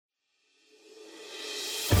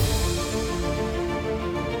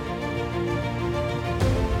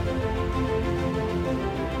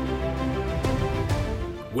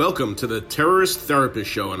Welcome to the Terrorist Therapist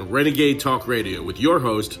Show on Renegade Talk Radio with your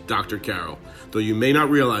host, Dr. Carol. Though you may not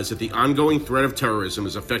realize that the ongoing threat of terrorism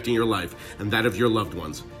is affecting your life and that of your loved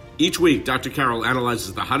ones. Each week, Dr. Carol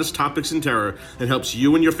analyzes the hottest topics in terror and helps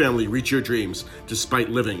you and your family reach your dreams despite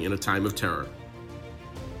living in a time of terror.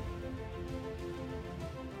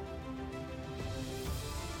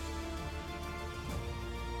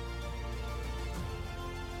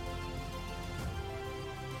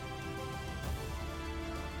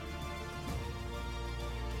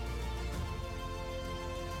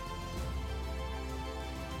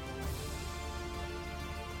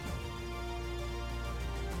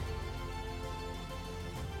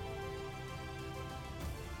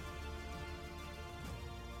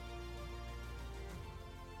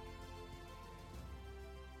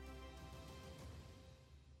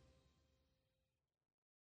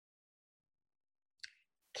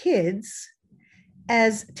 Kids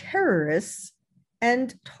as terrorists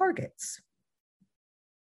and targets.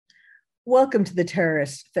 Welcome to the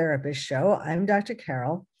Terrorist Therapist Show. I'm Dr.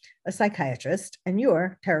 Carol, a psychiatrist, and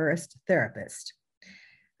your terrorist therapist.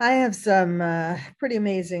 I have some pretty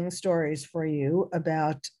amazing stories for you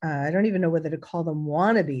about, I don't even know whether to call them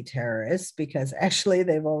wannabe terrorists, because actually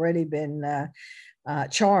they've already been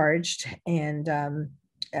charged, and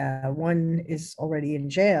one is already in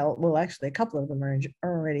jail. Well, actually, a couple of them are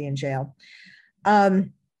already in jail.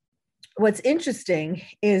 What's interesting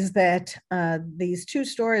is that these two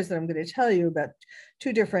stories that I'm going to tell you about,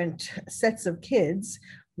 two different sets of kids,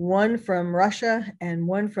 one from Russia and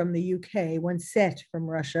one from the UK, one set from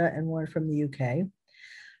Russia and one from the UK.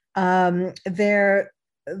 Their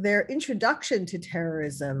introduction to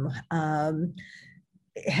terrorism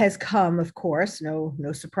has come, of course, no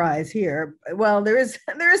surprise here. Well, there is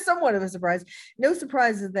somewhat of a surprise. No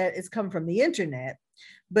surprise that it's come from the internet,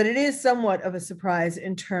 but it is somewhat of a surprise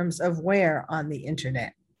in terms of where on the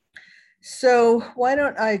internet. So why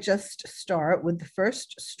don't I just start with the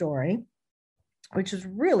first story, which is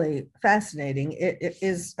really fascinating. It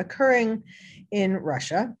is occurring in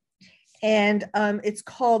Russia, and it's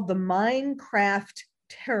called the Minecraft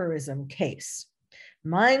terrorism case.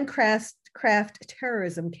 Minecraft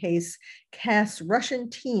terrorism case casts Russian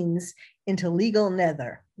teens into legal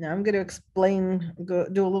nether. Now I'm going to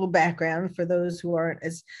do a little background for those who aren't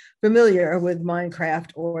as familiar with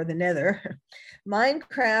Minecraft or the nether.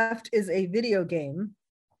 Minecraft is a video game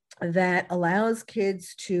that allows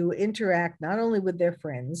kids to interact not only with their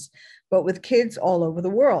friends, but with kids all over the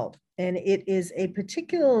world. And it is a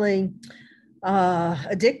particularly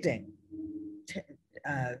addicting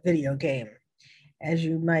video game. As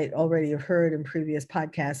you might already have heard in previous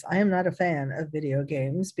podcasts, I am not a fan of video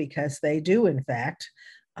games because they do, in fact,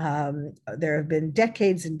 there have been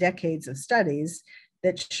decades and decades of studies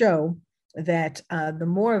that show that the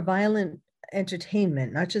more violent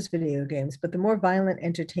entertainment, not just video games, but the more violent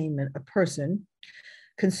entertainment a person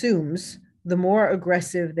consumes, the more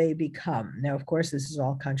aggressive they become. Now, of course, this is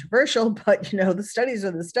all controversial, but the studies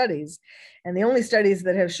are the studies. And the only studies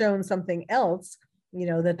that have shown something else,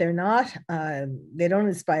 that they're not, they don't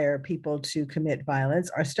inspire people to commit violence,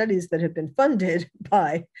 are studies that have been funded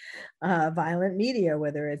by violent media,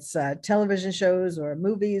 whether it's television shows or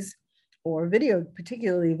movies or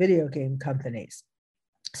particularly video game companies.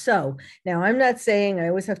 So now I'm not saying, I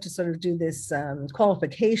always have to sort of do this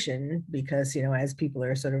qualification because, as people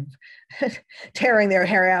are sort of tearing their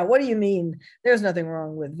hair out, what do you mean? There's nothing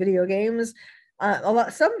wrong with video games.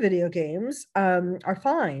 Some video games are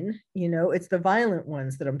fine. It's the violent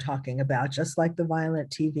ones that I'm talking about, just like the violent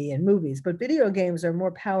TV and movies. But video games are more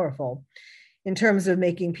powerful in terms of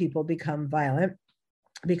making people become violent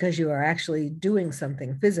because you are actually doing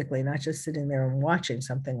something physically, not just sitting there and watching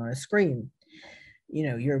something on a screen.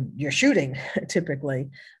 You're shooting typically,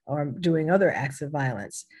 or doing other acts of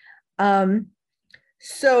violence.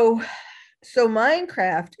 So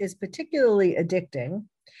Minecraft is particularly addicting.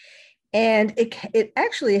 And it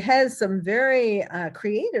actually has some very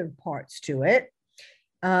creative parts to it.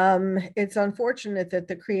 It's unfortunate that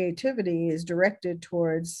the creativity is directed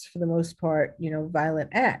towards, for the most part, violent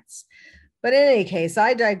acts. But in any case,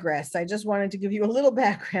 I digress. I just wanted to give you a little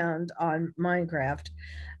background on Minecraft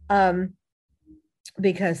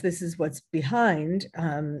because this is what's behind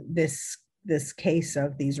this case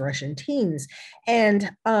of these Russian teens.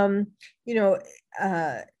 And, and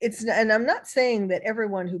I'm not saying that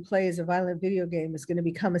everyone who plays a violent video game is going to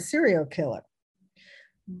become a serial killer,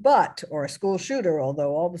 or a school shooter,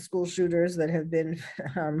 although all the school shooters that have been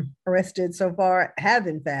arrested so far have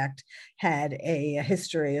in fact had a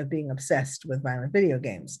history of being obsessed with violent video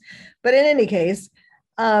games. But in any case,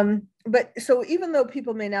 But so even though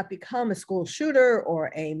people may not become a school shooter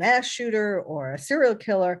or a mass shooter or a serial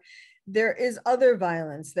killer, there is other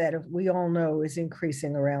violence that we all know is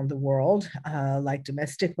increasing around the world, like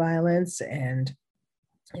domestic violence and,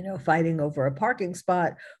 fighting over a parking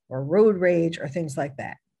spot or road rage or things like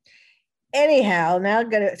that. Anyhow, now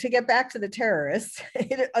to get back to the terrorists,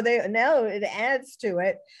 now it adds to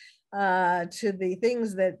it, to the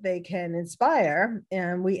things that they can inspire,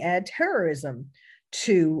 and we add terrorism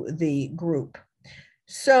to the group.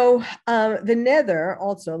 So the Nether,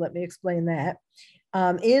 also, let me explain that.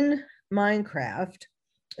 In Minecraft,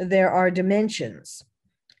 there are dimensions,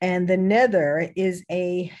 and the Nether is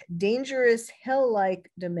a dangerous hell-like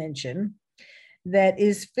dimension that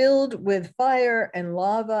is filled with fire and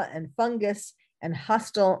lava and fungus and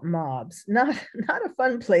hostile mobs. Not a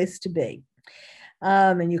fun place to be.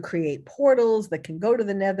 And you create portals that can go to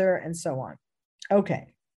the Nether and so on. Okay.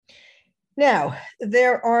 Now,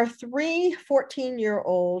 there are 3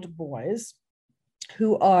 14-year-old boys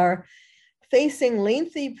who are facing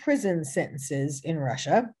lengthy prison sentences in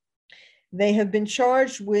Russia. They have been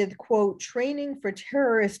charged with, quote, training for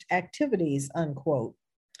terrorist activities, unquote.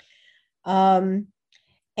 And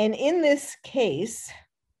in this case,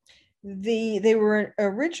 they were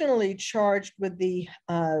originally charged with the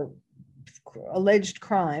alleged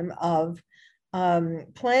crime of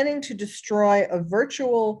planning to destroy a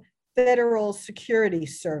virtual federal security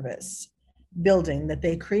service building that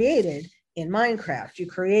they created in Minecraft. You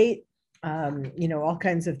create, all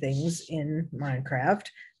kinds of things in Minecraft,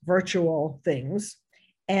 virtual things.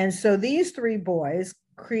 And so these 3 boys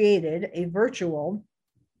created a virtual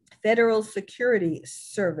Federal Security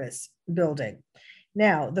Service building.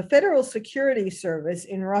 Now, the Federal Security Service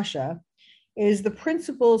in Russia is the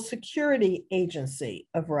principal security agency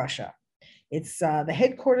of Russia. It's the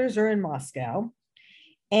headquarters are in Moscow,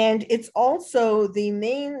 and it's also the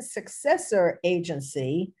main successor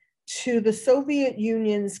agency to the Soviet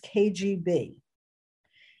Union's KGB.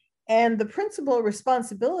 And the principal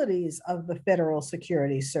responsibilities of the Federal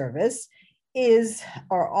Security Service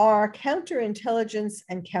are counterintelligence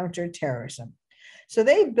and counterterrorism. So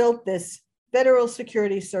they built this Federal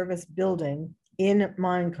Security Service building in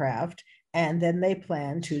Minecraft, and then they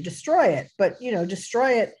plan to destroy it, but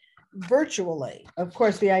destroy it virtually. Of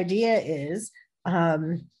course, the idea is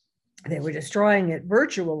they were destroying it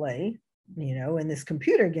virtually, in this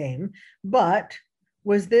computer game, but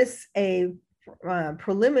was this a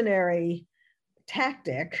preliminary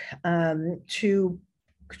tactic to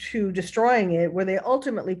destroying it? Were they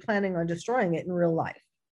ultimately planning on destroying it in real life?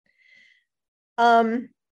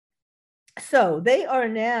 So they are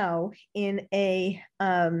now in a,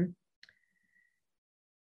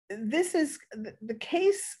 this is the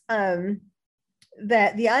case,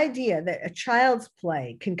 that the idea that a child's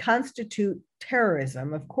play can constitute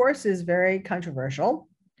terrorism, of course, is very controversial.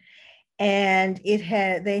 And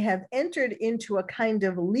they have entered into a kind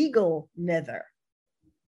of legal nether,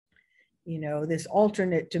 this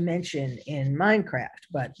alternate dimension in Minecraft.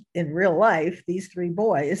 But in real life, these 3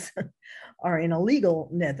 boys are in a legal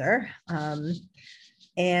nether.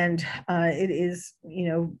 And it is,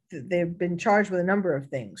 they've been charged with a number of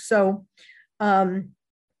things. So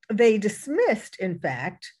they dismissed, in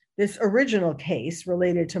fact, this original case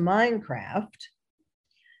related to Minecraft,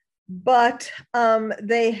 but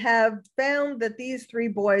they have found that these 3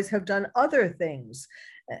 boys have done other things.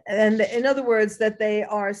 And in other words, that they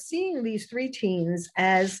are seeing these 3 teens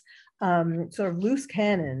as sort of loose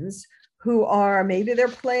cannons who are, maybe they're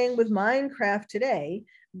playing with Minecraft today,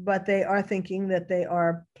 but they are thinking that they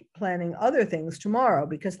are planning other things tomorrow,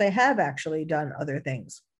 because they have actually done other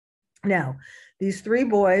things. Now, these 3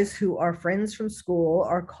 boys who are friends from school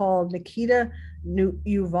are called Nikita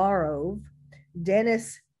Uvarov,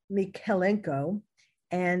 Denis Mikhalenko,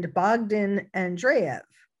 and Bogdan Andreev.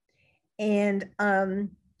 And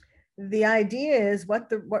the idea is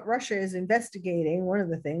what Russia is investigating, one of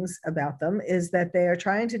the things about them is that they are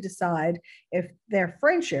trying to decide if their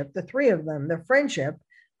friendship, the 3 of them, their friendship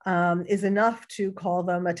is enough to call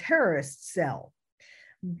them a terrorist cell.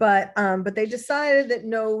 But they decided that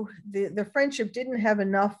no, the friendship didn't have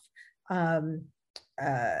enough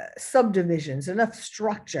subdivisions, enough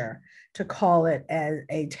structure to call it as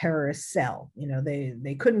a terrorist cell.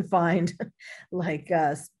 They couldn't find like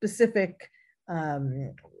a specific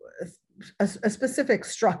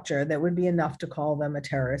structure that would be enough to call them a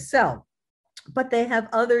terrorist cell. But they have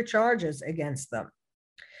other charges against them.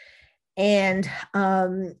 And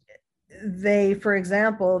for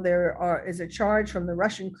example, there is a charge from the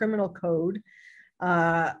Russian Criminal Code,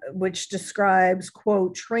 which describes,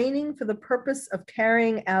 quote, training for the purpose of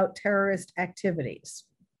carrying out terrorist activities.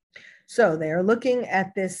 So they are looking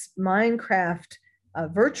at this Minecraft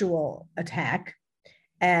virtual attack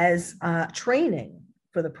as training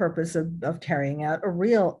for the purpose of carrying out a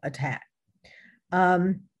real attack.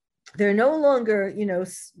 They're no longer,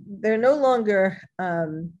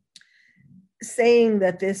 saying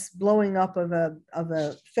that this blowing up of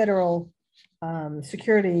a federal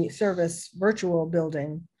security service virtual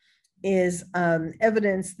building is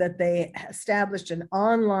evidence that they established an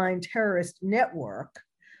online terrorist network,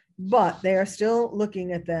 but they are still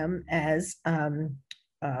looking at them as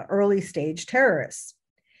early stage terrorists.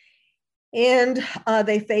 And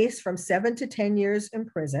they face from 7 to 10 years in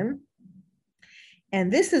prison.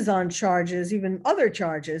 And this is on charges, even other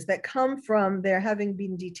charges that come from their having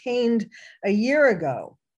been detained a year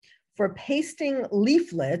ago for pasting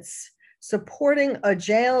leaflets supporting a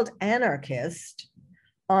jailed anarchist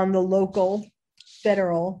on the local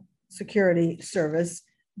federal security service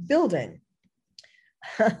building.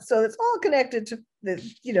 So it's all connected to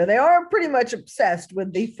they are pretty much obsessed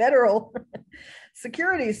with the federal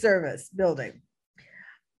security service building.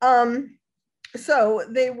 So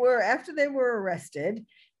after they were arrested,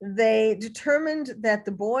 they determined that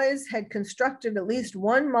the boys had constructed at least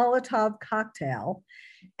one Molotov cocktail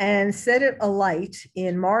and set it alight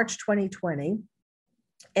in March 2020.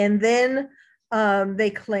 And then they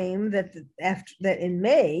claim that in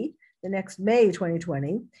May, the next May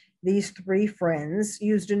 2020, these three friends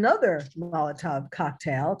used another Molotov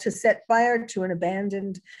cocktail to set fire to an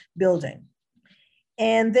abandoned building.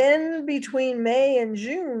 And then between May and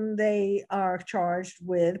June, they are charged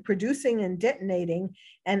with producing and detonating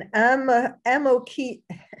an amokisa.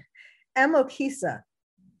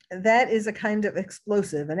 That is a kind of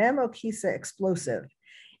explosive, an amokisa explosive,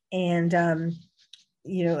 and an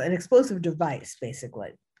explosive device,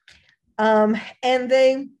 basically. And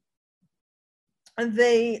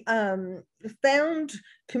they found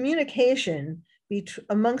communication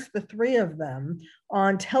amongst the three of them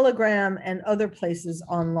on Telegram and other places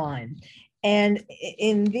online. And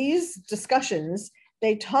in these discussions,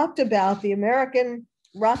 they talked about the American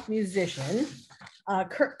rock musician,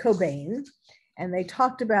 Kurt Cobain, and they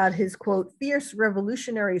talked about his, quote, fierce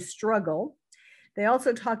revolutionary struggle. They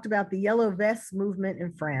also talked about the Yellow Vests movement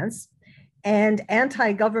in France and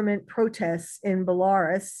anti-government protests in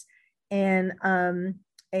Belarus and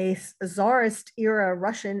a Tsarist era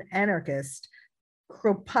Russian anarchist,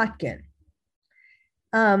 Kropotkin.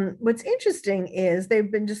 What's interesting is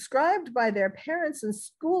they've been described by their parents and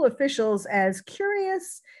school officials as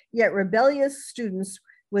curious yet rebellious students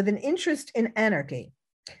with an interest in anarchy.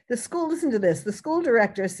 Listen to this, the school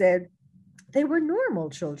director said they were normal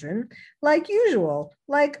children, like usual,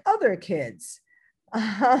 like other kids.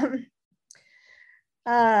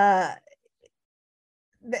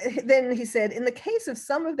 Then he said, in the case of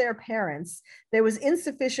some of their parents, there was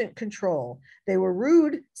insufficient control. They were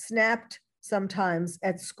rude, snapped sometimes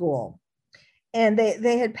at school. And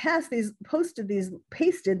they had pasted these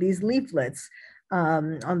leaflets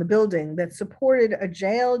on the building that supported a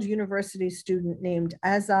jailed university student named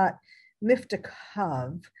Azat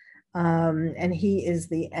Miftakhov, and he is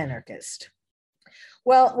the anarchist.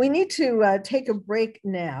 Well, we need to take a break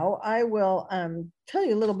now. I will tell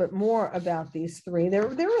you a little bit more about these three. They're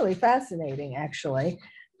really fascinating, actually,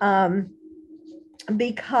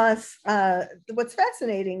 because what's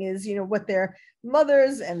fascinating is, what their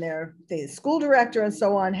mothers and the school director and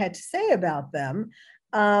so on had to say about them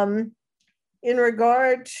in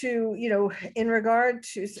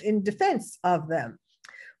defense of them.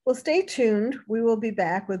 Well, stay tuned. We will be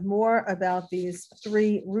back with more about these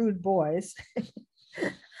three rude boys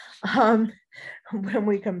when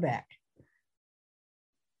we come back.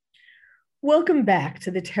 Welcome back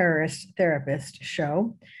to the Terrorist Therapist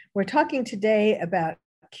Show. We're talking today about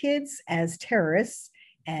kids as terrorists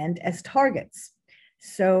and as targets.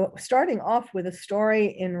 So starting off with a story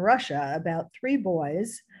in Russia about three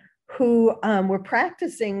boys who were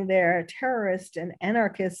practicing their terrorist and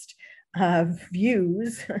anarchist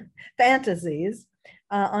views, fantasies,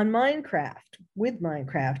 on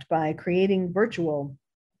Minecraft by creating virtual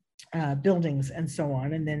buildings and so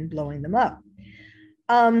on, and then blowing them up.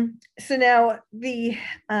 So now the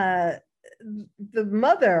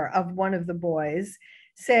mother of one of the boys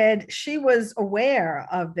said she was aware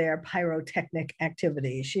of their pyrotechnic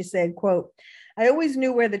activity. She said, quote, I always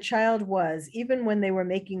knew where the child was, even when they were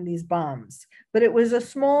making these bombs, but it was a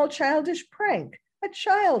small childish prank, a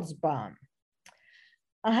child's bomb.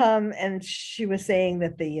 And she was saying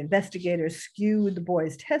that the investigators skewed the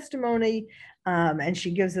boy's testimony. And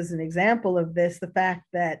she gives us an example of this, the fact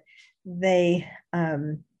that they,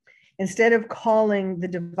 instead of calling the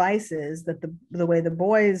devices that the way the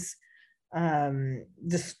boys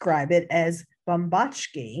describe it as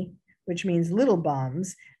bombachki, which means little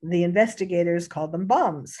bombs. The investigators called them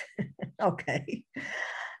bombs. Okay.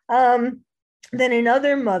 Then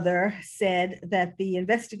another mother said that the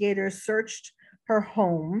investigators searched her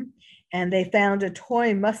home and they found a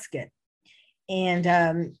toy musket.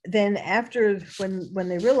 And then after, when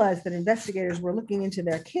they realized that investigators were looking into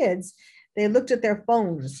their kids, they looked at their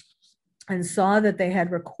phones and saw that they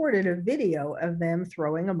had recorded a video of them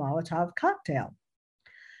throwing a Molotov cocktail.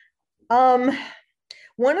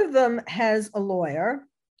 One of them has a lawyer,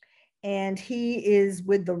 and he is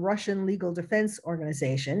with the Russian Legal Defense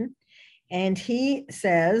Organization. And he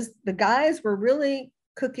says the guys were really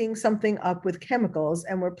cooking something up with chemicals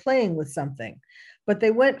and were playing with something, but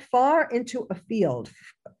they went far into a field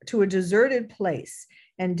to a deserted place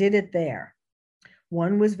and did it there.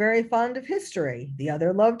 One was very fond of history, the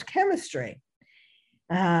other loved chemistry.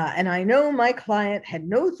 And I know my client had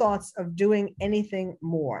no thoughts of doing anything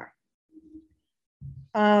more.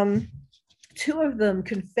 Two of them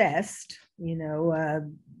confessed,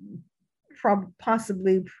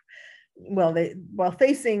 possibly, while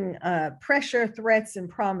facing pressure, threats, and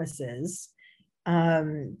promises.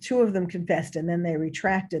 Two of them confessed, and then they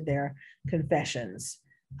retracted their confessions.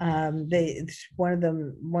 One of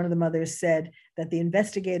the mothers said that the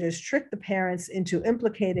investigators tricked the parents into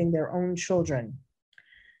implicating their own children.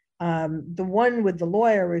 The one with the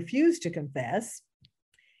lawyer refused to confess,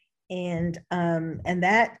 and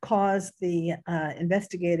that caused the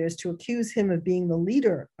investigators to accuse him of being the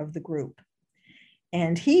leader of the group.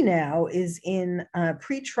 And he now is in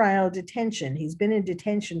pretrial detention. He's been in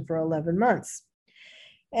detention for 11 months.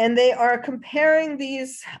 And they are comparing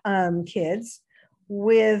these kids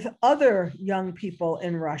with other young people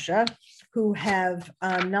in Russia who have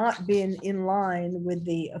not been in line with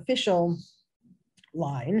the official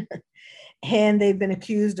line, and they've been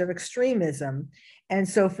accused of extremism. And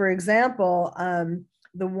so, for example,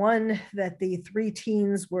 the one that the three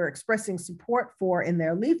teens were expressing support for in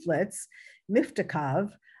their leaflets, Miftakov,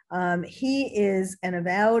 he is an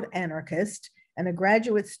avowed anarchist and a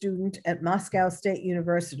graduate student at Moscow State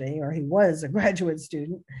University, or he was a graduate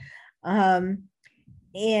student. And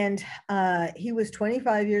he was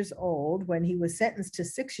 25 years old when he was sentenced to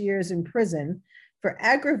 6 years in prison for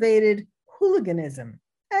aggravated hooliganism.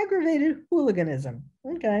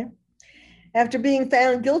 Okay. After being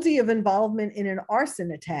found guilty of involvement in an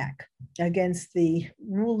arson attack against the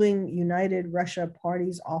ruling United Russia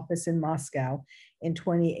Party's office in Moscow in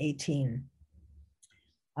 2018.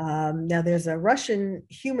 Now, there's a Russian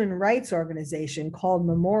human rights organization called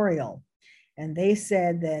Memorial, and they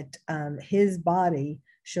said that his body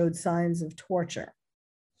showed signs of torture.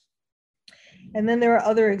 And then there are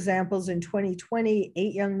other examples. In 2020,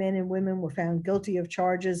 8 young men and women were found guilty of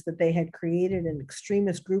charges that they had created an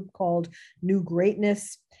extremist group called New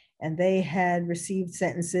Greatness, and they had received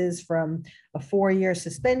sentences from a 4-year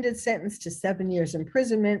suspended sentence to 7 years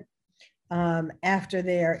imprisonment after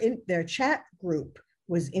their chat group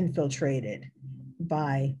was infiltrated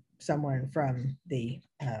by someone from the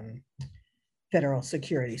Federal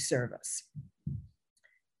Security Service.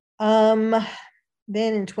 Then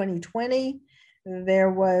in 2020, there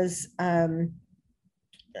were 7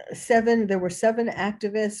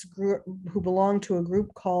 activists who belonged to a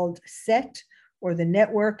group called SET, or the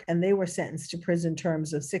Network, and they were sentenced to prison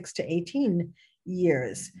terms of 6 to 18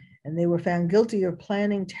 years. And they were found guilty of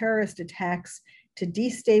planning terrorist attacks to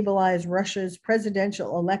destabilize Russia's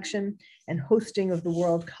presidential election and hosting of the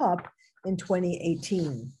World Cup in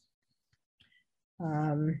 2018.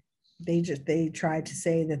 They tried to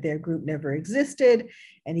say that their group never existed,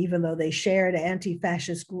 and even though they shared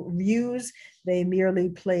anti-fascist views, they merely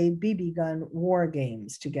played BB gun war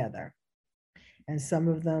games together. And some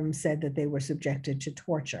of them said that they were subjected to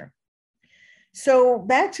torture. So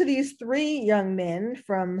back to these 3 young men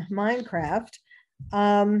from Minecraft.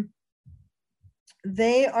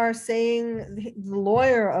 They are saying, the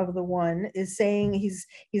lawyer of the one is saying he's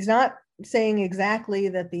not saying exactly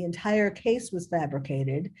that the entire case was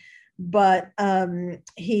fabricated, but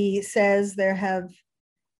he says they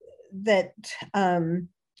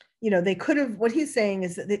could have, what he's saying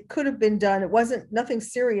is that it could have been done. Nothing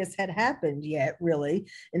serious had happened yet, really,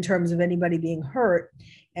 in terms of anybody being hurt.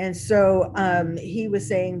 And so he was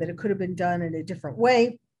saying that it could have been done in a different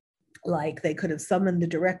way. Like they could have summoned the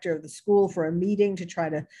director of the school for a meeting to try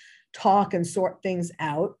to talk and sort things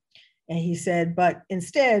out. And he said, but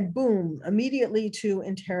instead, boom, immediately to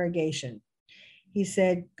interrogation. He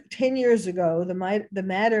said, 10 years ago, the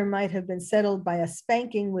matter might have been settled by a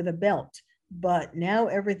spanking with a belt, but now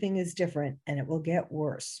everything is different and it will get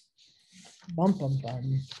worse. Bum, bum,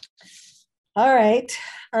 bum. All right.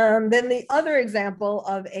 Then the other example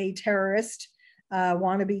of a terrorist,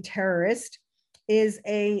 wannabe terrorist, is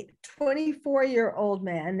a 24-year-old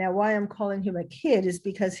man. Now, why I'm calling him a kid is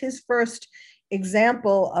because his first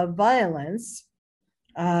example of violence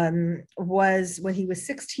was when he was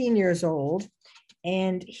 16 years old,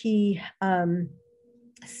 and he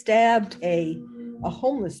stabbed a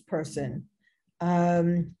homeless person.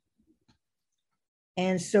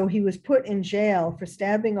 And so he was put in jail for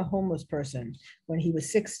stabbing a homeless person when he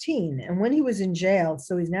was 16. And when he was in jail,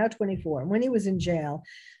 so he's now 24. And when he was in jail,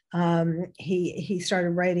 he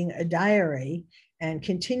started writing a diary and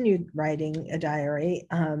continued writing a diary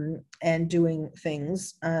and doing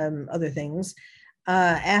things, other things,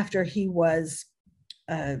 after he was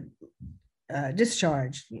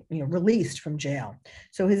discharged, released from jail.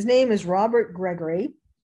 So his name is Robert Gregory,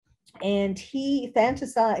 and he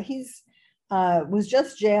fantasized. Was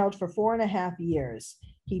just jailed for 4.5 years.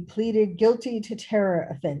 He pleaded guilty to terror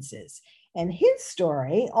offenses. And his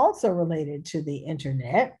story, also related to the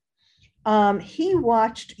internet, he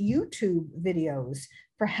watched YouTube videos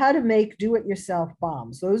for how to make do-it-yourself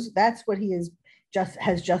bombs. That's what he has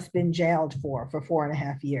just been jailed for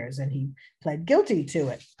 4.5 years, and he pled guilty to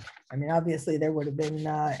it. I mean, obviously there would have been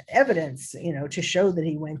evidence, to show that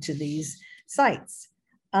he went to these sites.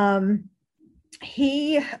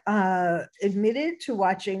 He admitted to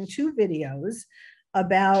watching 2 videos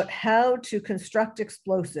about how to construct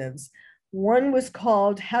explosives. One was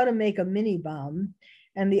called How to Make a Mini Bomb,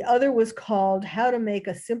 and the other was called How to Make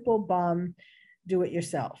a Simple Bomb Do It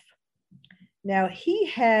Yourself. Now, he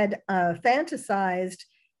had fantasized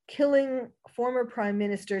killing former Prime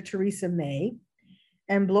Minister Theresa May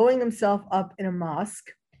and blowing himself up in a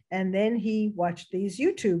mosque, and then he watched these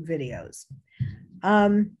YouTube videos.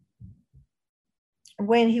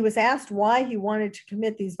 When he was asked why he wanted to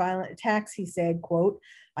commit these violent attacks, he said, quote,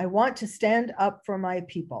 "I want to stand up for my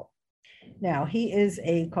people." Now, he is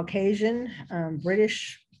a Caucasian,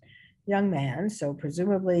 British young man, so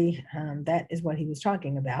presumably that is what he was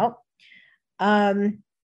talking about. And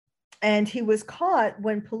he was caught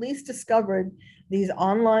when police discovered these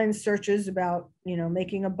online searches about,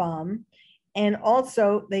 making a bomb, and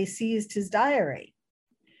also they seized his diary.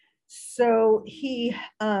 So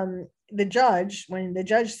when the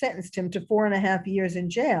judge sentenced him to 4.5 years in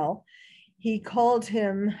jail, he called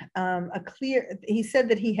him he said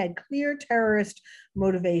that he had clear terrorist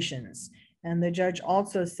motivations. And the judge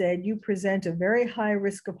also said, "You present a very high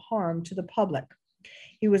risk of harm to the public."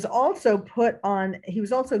 He was also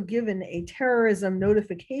given a terrorism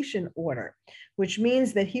notification order, which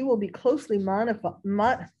means that he will be closely monitored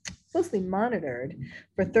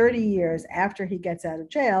for 30 years after he gets out of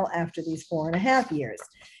jail after these 4.5 years.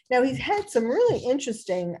 Now, he's had some really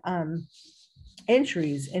interesting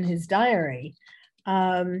entries in his diary.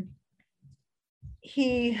 It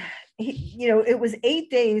was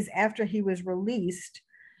 8 days after he was released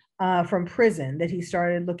from prison that he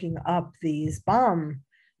started looking up these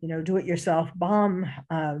do-it-yourself bomb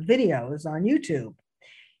videos on YouTube.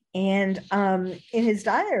 And in his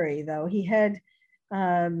diary, though, he had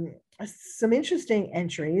some interesting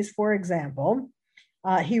entries. For example,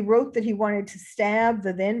 he wrote that he wanted to stab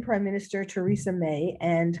the then Prime Minister Theresa May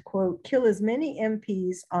and, quote, "kill as many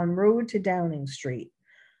MPs on road to Downing Street,"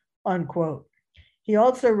 unquote. He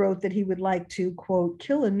also wrote that he would like to, quote,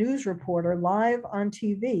 "kill a news reporter live on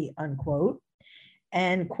TV," unquote,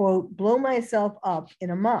 and, quote, "blow myself up in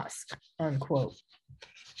a mosque," unquote.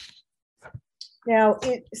 Now,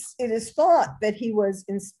 it is thought that he was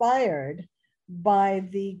inspired by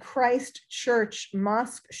the Christchurch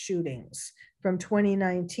mosque shootings from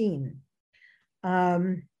 2019.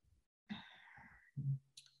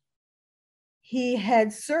 He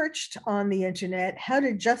had searched on the internet how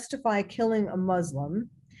to justify killing a Muslim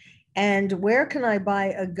and where can I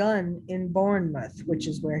buy a gun in Bournemouth, which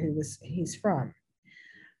is where he's from.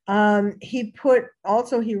 He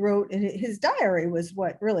wrote in his diary was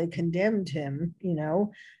what really condemned him,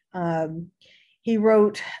 he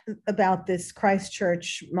wrote about this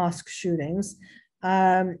Christchurch mosque shootings.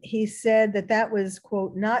 He said that was,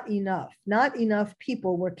 quote, "not enough. Not enough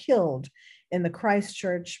people were killed in the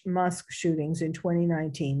Christchurch mosque shootings in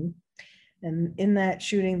 2019. And in that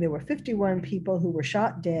shooting, there were 51 people who were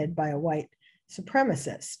shot dead by a white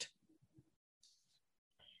supremacist."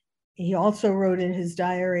 He also wrote in his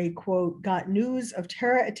diary, quote, "got news of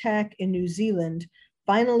terror attack in New Zealand.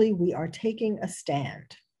 Finally, we are taking a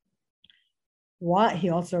stand." He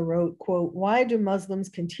also wrote, quote, "why do Muslims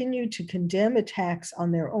continue to condemn attacks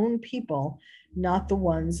on their own people, not the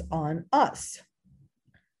ones on us?"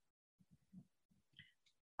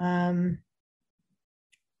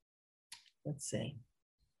 Let's see.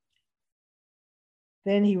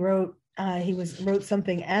 Then he wrote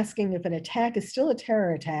something asking if an attack is still a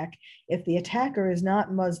terror attack if the attacker is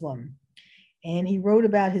not Muslim. And he wrote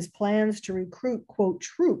about his plans to recruit, quote,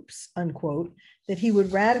 troops, unquote, that he would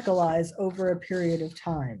radicalize over a period of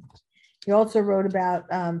time. He also wrote about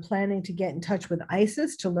planning to get in touch with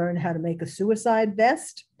ISIS to learn how to make a suicide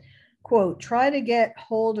vest. Quote, try to get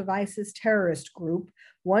hold of ISIS terrorist group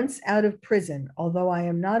once out of prison, although I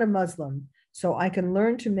am not a Muslim, so I can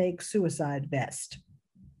learn to make suicide vest.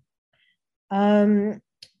 Then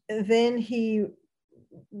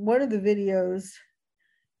one of the videos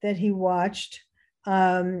that he watched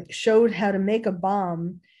showed how to make a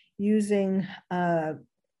bomb using a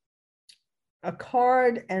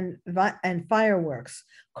card and fireworks,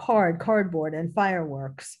 cardboard and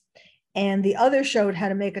fireworks. And the other showed how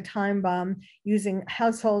to make a time bomb using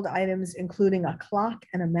household items, including a clock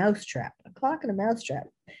and a mousetrap. A clock and a mousetrap.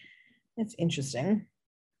 That's interesting.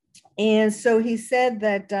 And so he said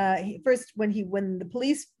that when the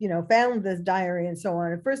police, found this diary and so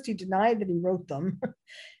on, at first he denied that he wrote them,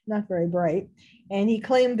 not very bright, and he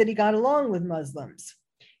claimed that he got along with Muslims.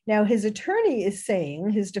 Now his attorney is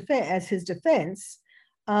saying as his defense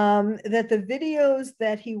that the videos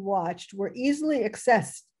that he watched were easily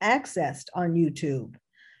accessed on YouTube.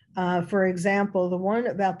 For example, the one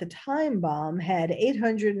about the time bomb had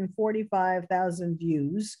 845,000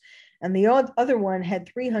 views, and the other one had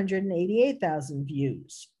 388,000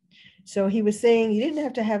 views. So he was saying you didn't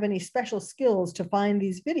have to have any special skills to find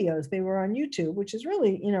these videos. They were on YouTube, which is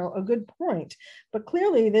really, a good point. But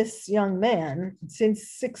clearly this young man,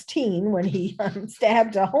 since 16, when he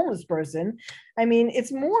stabbed a homeless person,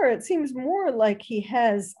 it seems more like he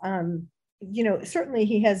has, certainly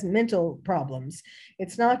he has mental problems.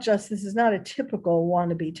 This is not a typical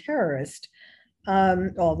wannabe terrorist.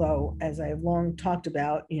 Although, as I have long talked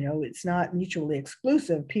about, it's not mutually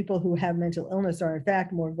exclusive. People who have mental illness are in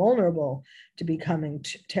fact more vulnerable to becoming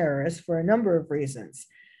terrorists for a number of reasons.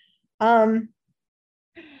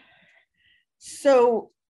 So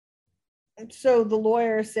the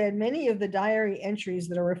lawyer said many of the diary entries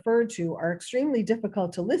that are referred to are extremely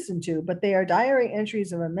difficult to listen to, but they are diary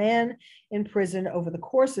entries of a man in prison over the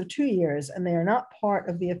course of 2 years, and they are not part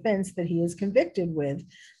of the offense that he is convicted with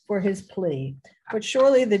for his plea. But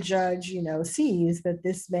surely the judge, sees that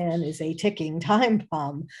this man is a ticking time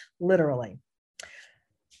bomb, literally.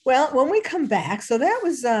 Well, when we come back, so that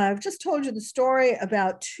was, I've just told you the story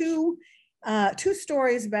about two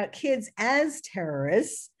stories about kids as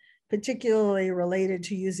terrorists, particularly related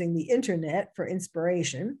to using the internet for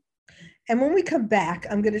inspiration. And when we come back,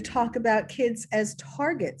 I'm going to talk about kids as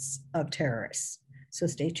targets of terrorists. So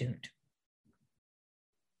stay tuned.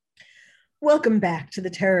 Welcome back to the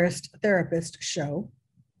Terrorist Therapist Show,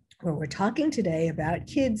 where we're talking today about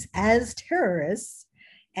kids as terrorists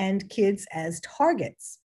and kids as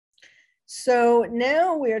targets. So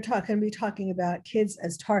now we are going to be talking about kids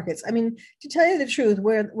as targets. To tell you the truth,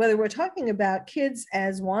 whether we're talking about kids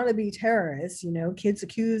as wannabe terrorists, kids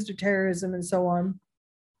accused of terrorism and so on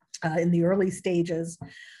in the early stages,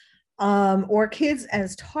 or kids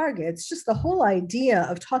as targets, just the whole idea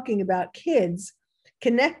of talking about kids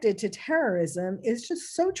connected to terrorism is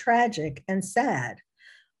just so tragic and sad.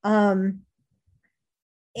 And,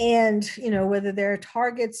 whether they're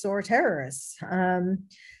targets or terrorists.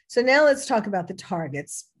 So now let's talk about the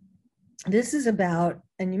targets. This is about,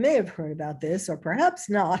 and you may have heard about this, or perhaps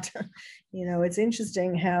not, it's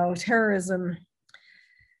interesting how terrorism,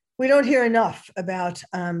 we don't hear enough about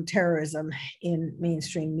terrorism in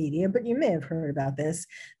mainstream media, but you may have heard about this.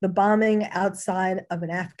 The bombing outside of an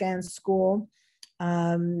Afghan school.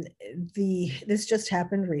 This just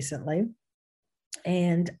happened recently,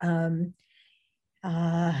 and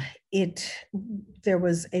there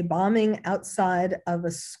was a bombing outside of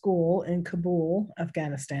a school in Kabul,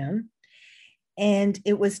 Afghanistan, and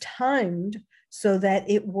it was timed so that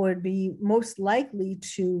it would be most likely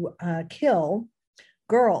to kill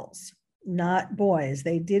girls, not boys.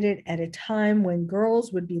 They did it at a time when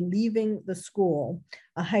girls would be leaving the school,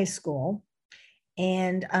 a high school.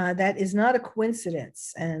 And that is not a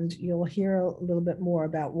coincidence. And you'll hear a little bit more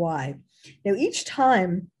about why. Now, each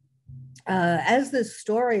time, as this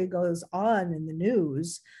story goes on in the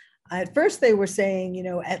news, at first they were saying,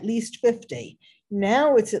 at least 50.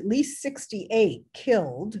 Now it's at least 68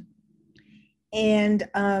 killed. And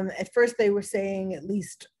at first they were saying at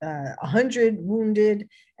least 100 wounded,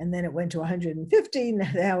 and then it went to 150.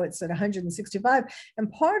 Now it's at 165.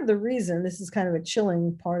 And part of the reason, this is kind of a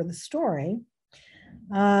chilling part of the story,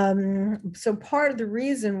 so part of the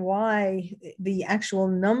reason why the actual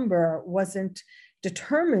number wasn't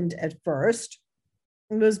determined at first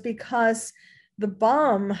was because the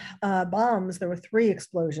bombs, there were 3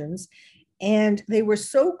 explosions, and they were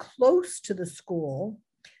so close to the school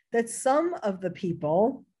that some of the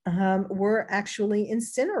people were actually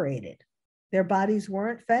incinerated. Their bodies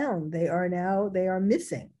weren't found. They are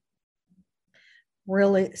missing.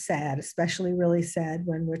 Really sad, especially really sad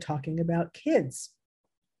when we're talking about kids.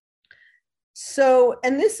 So,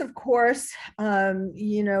 and this, of course,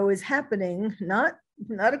 is happening, not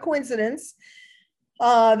a coincidence,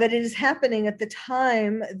 that it is happening at the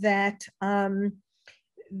time that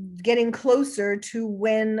getting closer to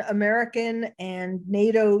when American and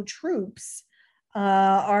NATO troops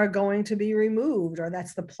are going to be removed, or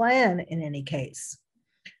that's the plan in any case.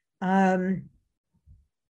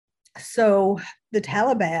 So the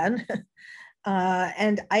Taliban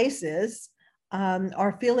and ISIS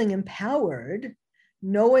are feeling empowered,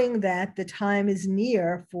 knowing that the time is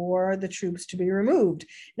near for the troops to be removed.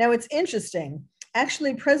 Now, it's interesting.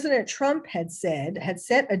 Actually, President Trump had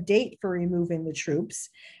set a date for removing the troops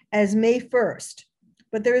as May 1st,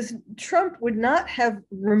 but Trump would not have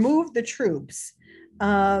removed the troops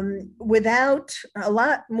without a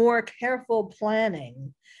lot more careful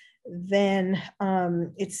planning than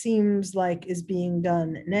it seems like is being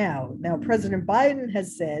done now. Now, President Biden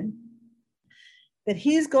has said that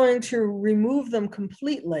he's going to remove them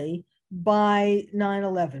completely by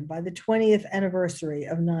 9/11, by the 20th anniversary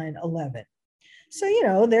of 9/11. So,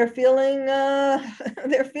 they're feeling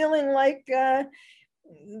like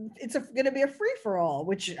it's going to be a free-for-all,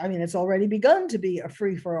 which, I mean, it's already begun to be a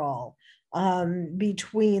free-for-all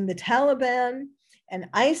between the Taliban and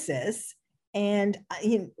ISIS. And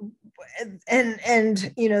the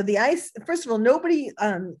ISIS, first of all, nobody,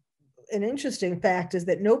 an interesting fact is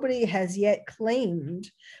that nobody has yet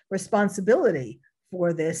claimed responsibility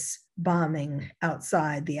for this bombing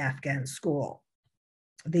outside the Afghan school.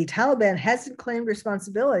 The Taliban hasn't claimed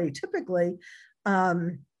responsibility. Typically,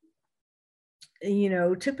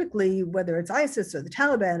 whether it's ISIS or the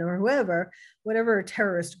Taliban or whoever, whatever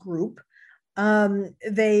terrorist group,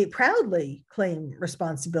 they proudly claim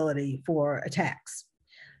responsibility for attacks.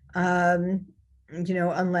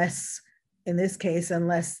 Unless, in this case,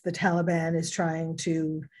 unless the Taliban is trying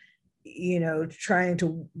to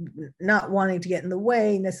not wanting to get in the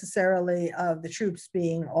way necessarily of the troops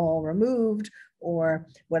being all removed, or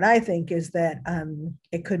what I think is that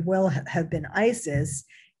it could well have been ISIS,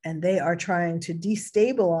 and they are trying to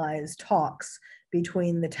destabilize talks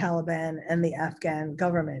between the Taliban and the Afghan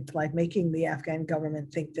government, like making the Afghan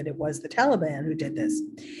government think that it was the Taliban who did this.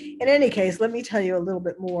 In any case, let me tell you a little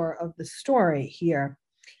bit more of the story here.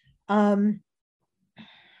 Most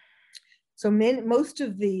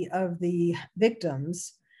of the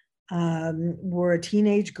victims were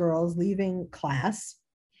teenage girls leaving class,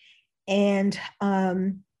 and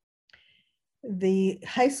the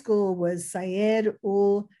high school was Syed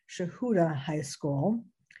ul Shahuda High School.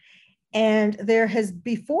 And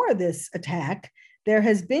before this attack, there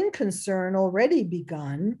has been concern already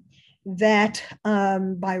begun that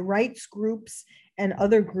by rights groups and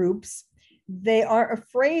other groups, they are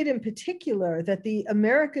afraid in particular that the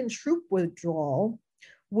American troop withdrawal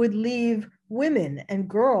would leave women and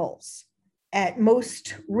girls at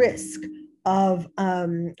most risk of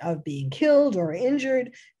being killed or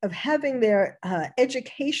injured, of having their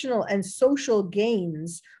educational and social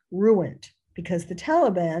gains ruined, because the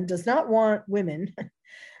Taliban does not want women,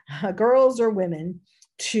 girls or women,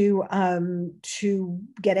 to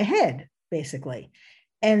get ahead, basically.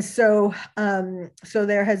 And so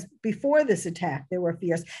there has, before this attack, there were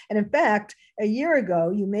fears. And in fact, a year ago,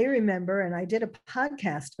 you may remember, and I did a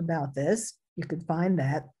podcast about this, you could find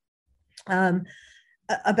that.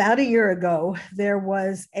 About a year ago, there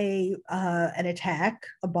was an attack,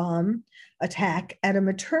 a bomb attack at a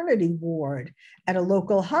maternity ward at a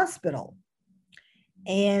local hospital.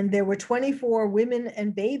 And there were 24 women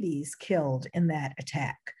and babies killed in that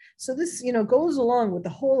attack. So this, goes along with the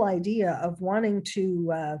whole idea of wanting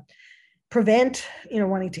to prevent,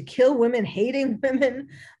 wanting to kill women, hating women,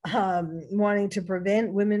 wanting to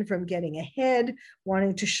prevent women from getting ahead,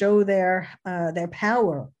 wanting to show their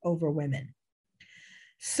power over women.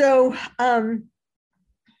 So,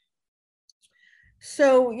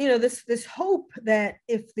 this hope that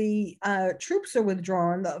if the troops are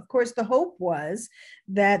withdrawn, of course, the hope was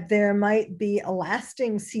that there might be a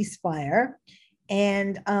lasting ceasefire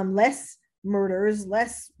and less murders,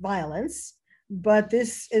 less violence, but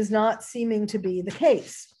this is not seeming to be the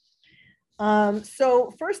case.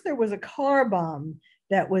 So first there was a car bomb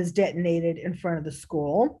that was detonated in front of the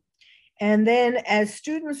school. And then as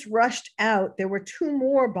students rushed out, there were 2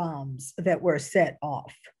 more bombs that were set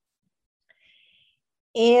off.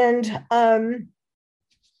 And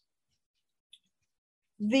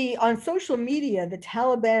On social media, the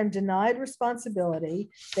Taliban denied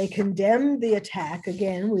responsibility. They condemned the attack.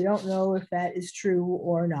 Again, we don't know if that is true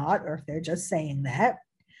or not, or if they're just saying that.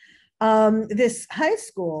 This high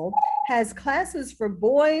school has classes for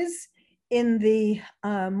boys in the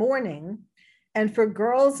morning and for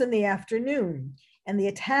girls in the afternoon. And the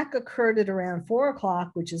attack occurred at around 4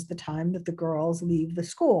 o'clock, which is the time that the girls leave the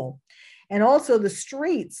school. And also the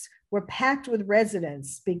streets were packed with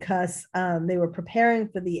residents because they were preparing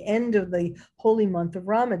for the end of the holy month of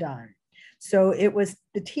Ramadan. So it was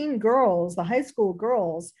the teen girls, the high school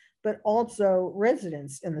girls, but also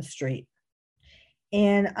residents in the street.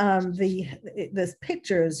 And the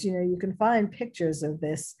pictures, you can find pictures of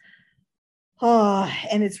this. Oh,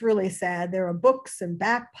 and it's really sad. There are books and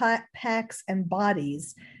backpacks and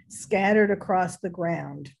bodies scattered across the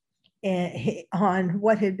ground on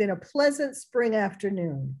what had been a pleasant spring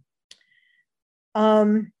afternoon. Now,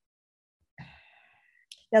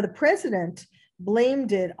 the president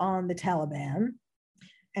blamed it on the Taliban,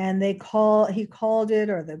 and he called it,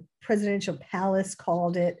 or the presidential palace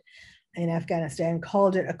called it in Afghanistan,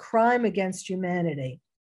 called it a crime against humanity.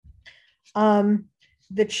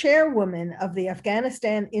 The chairwoman of the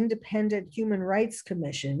Afghanistan Independent Human Rights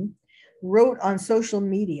Commission wrote on social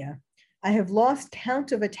media, "I have lost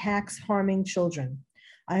count of attacks harming children.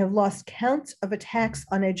 I have lost count of attacks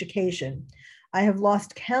on education. I have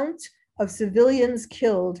lost count of civilians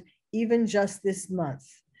killed even just this month.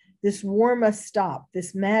 This war must stop,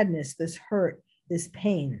 this madness, this hurt, this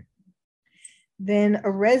pain." Then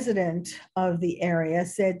a resident of the area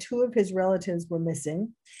said 2 of his relatives were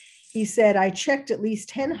missing. He said, "I checked at least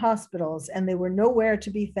 10 hospitals and they were nowhere to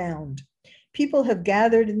be found. People have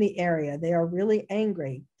gathered in the area. They are really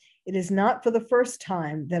angry. It is not for the first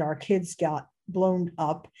time that our kids got blown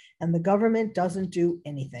up and the government doesn't do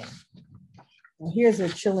anything." Well, here's a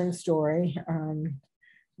chilling story,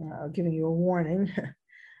 giving you a warning.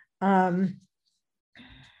 A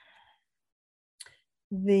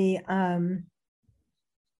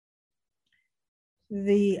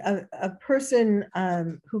person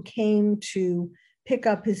who came to pick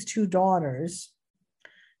up his 2 daughters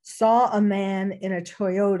saw a man in a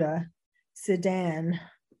Toyota sedan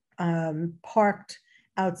parked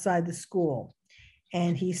outside the school.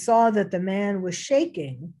 And he saw that the man was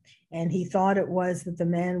shaking, and he thought it was that the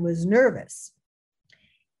man was nervous.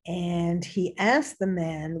 And he asked the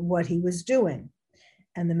man what he was doing.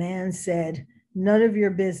 And the man said, "None of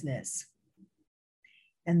your business."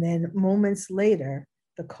 And then moments later,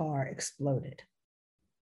 the car exploded.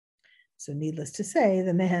 So needless to say,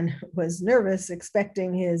 the man was nervous,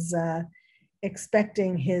 expecting his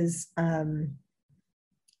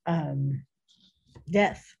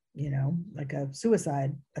death, like a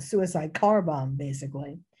suicide car bomb,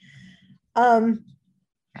 basically.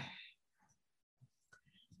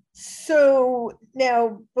 So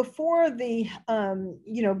now, before between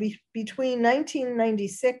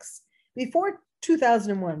 1996, before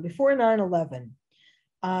 2001, before 9/11,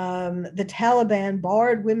 the Taliban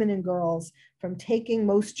barred women and girls from taking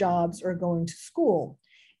most jobs or going to school.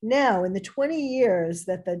 Now, in the 20 years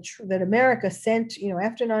that America sent,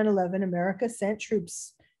 after 9/11, America sent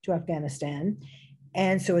troops to Afghanistan.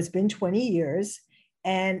 And so it's been 20 years.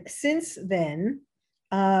 And since then,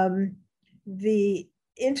 the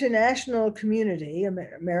international community,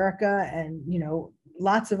 America and,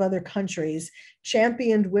 lots of other countries,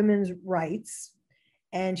 championed women's rights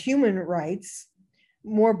and human rights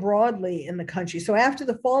more broadly in the country. So after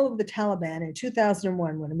the fall of the Taliban in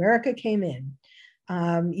 2001, when America came in,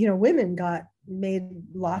 women girls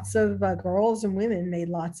and women made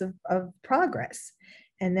lots of progress.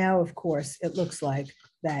 And now, of course, it looks like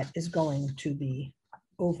that is going to be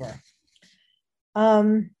over.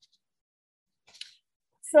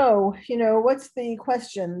 So, what's the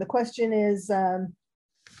question? The question is,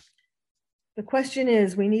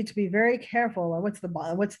 we need to be very careful. Or what's the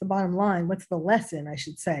bottom line? What's the lesson, I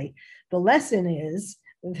should say? The lesson is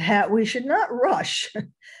that we should not rush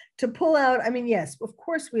to pull out. I mean, yes, of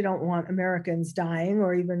course, we don't want Americans dying,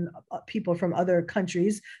 or even people from other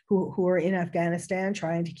countries who are in Afghanistan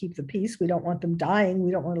trying to keep the peace. We don't want them dying.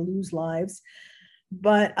 We don't want to lose lives.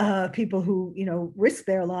 But people who, risk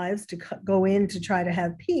their lives to go in to try to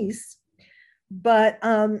have peace. But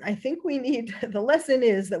I think the lesson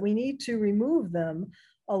is that we need to remove them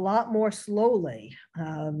a lot more slowly.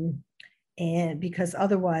 And because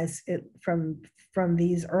otherwise, from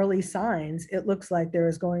these early signs, it looks like there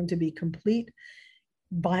is going to be complete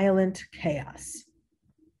violent chaos.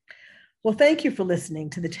 Well, thank you for listening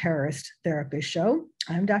to the Terrorist Therapist Show.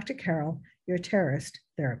 I'm Dr. Carol, your terrorist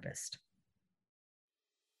therapist.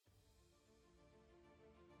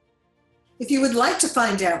 If you would like to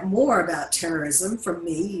find out more about terrorism from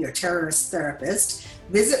me, your terrorist therapist,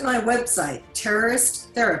 visit my website,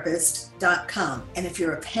 terroristtherapist.com. And if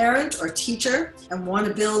you're a parent or teacher and want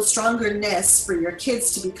to build stronger nests for your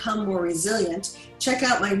kids to become more resilient, check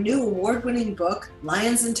out my new award-winning book,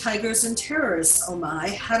 Lions and Tigers and Terrorists, Oh My,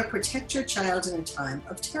 How to Protect Your Child in a Time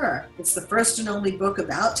of Terror. It's the first and only book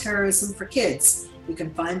about terrorism for kids. You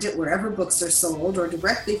can find it wherever books are sold or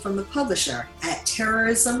directly from the publisher at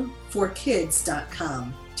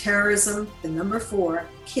terrorismforkids.com. Terrorism, 4,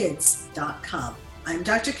 kids.com. I'm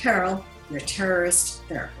Dr. Carol, your terrorist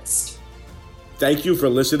therapist. Thank you for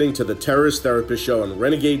listening to the Terrorist Therapist Show on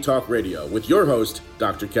Renegade Talk Radio with your host,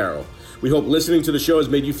 Dr. Carol. We hope listening to the show has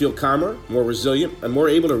made you feel calmer, more resilient, and more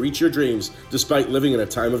able to reach your dreams despite living in a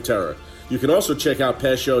time of terror. You can also check out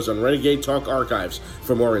past shows on Renegade Talk Archives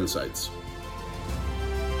for more insights.